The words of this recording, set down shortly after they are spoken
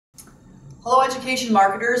Hello education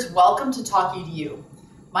marketers, welcome to Talk EDU.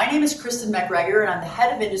 My name is Kristin MacGregor and I'm the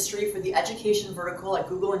head of industry for the education vertical at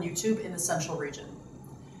Google and YouTube in the Central Region.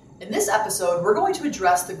 In this episode, we're going to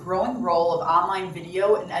address the growing role of online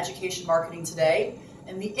video in education marketing today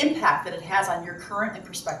and the impact that it has on your current and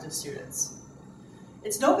prospective students.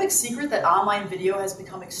 It's no big secret that online video has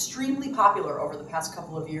become extremely popular over the past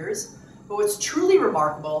couple of years, but what's truly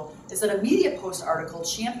remarkable is that a Media Post article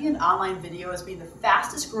championed online video as being the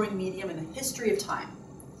fastest growing medium in the history of time.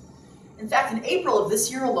 In fact, in April of this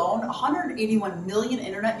year alone, 181 million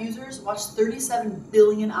internet users watched 37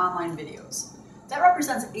 billion online videos. That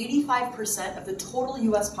represents 85% of the total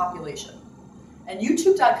US population. And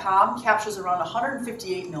YouTube.com captures around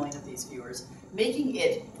 158 million of these viewers, making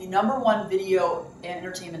it the #1 video and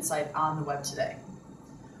entertainment site on the web today.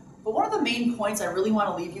 But one of the main points I really want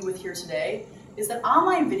to leave you with here today is that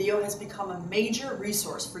online video has become a major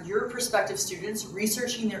resource for your prospective students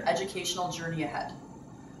researching their educational journey ahead.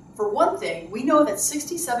 For one thing, we know that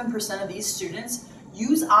 67% of these students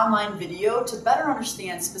use online video to better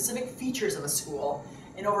understand specific features of a school,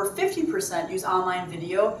 and over 50% use online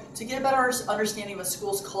video to get a better understanding of a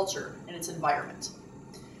school's culture and its environment.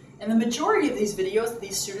 And the majority of these videos that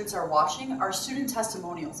these students are watching are student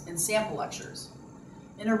testimonials and sample lectures.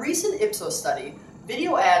 In a recent Ipsos study,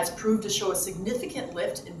 video ads proved to show a significant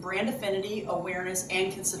lift in brand affinity, awareness,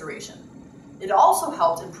 and consideration. It also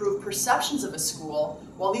helped improve perceptions of a school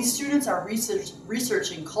while these students are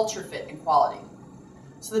researching culture fit and quality.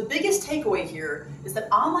 So the biggest takeaway here is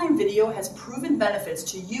that online video has proven benefits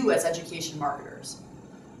to you as education marketers.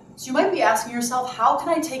 So you might be asking yourself, how can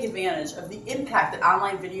I take advantage of the impact that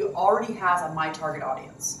online video already has on my target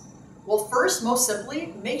audience? Well, first, most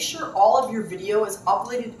simply, make sure all of your video is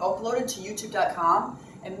uploaded to YouTube.com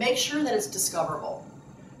and make sure that it's discoverable.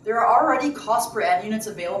 There are already cost per ad units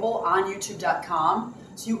available on YouTube.com,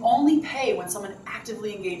 so you only pay when someone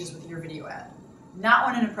actively engages with your video ad, not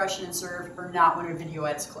when an impression is served or not when a video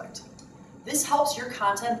ad is clicked. This helps your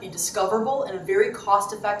content be discoverable in a very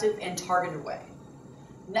cost-effective and targeted way.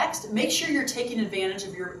 Next, make sure you're taking advantage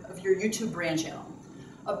of your YouTube brand channel.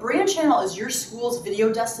 A brand channel is your school's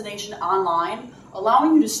video destination online,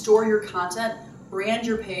 allowing you to store your content, brand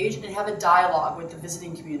your page, and have a dialogue with the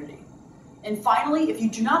visiting community. And finally, if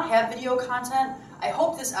you do not have video content, I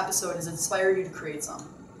hope this episode has inspired you to create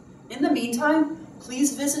some. In the meantime,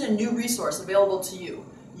 please visit a new resource available to you,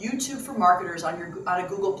 YouTube for Marketers on a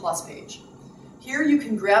Google Plus page. Here you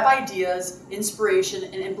can grab ideas, inspiration,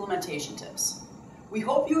 and implementation tips. We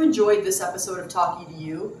hope you enjoyed this episode of Talk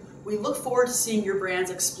EDU. We look forward to seeing your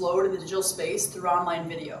brands explode in the digital space through online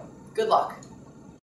video. Good luck.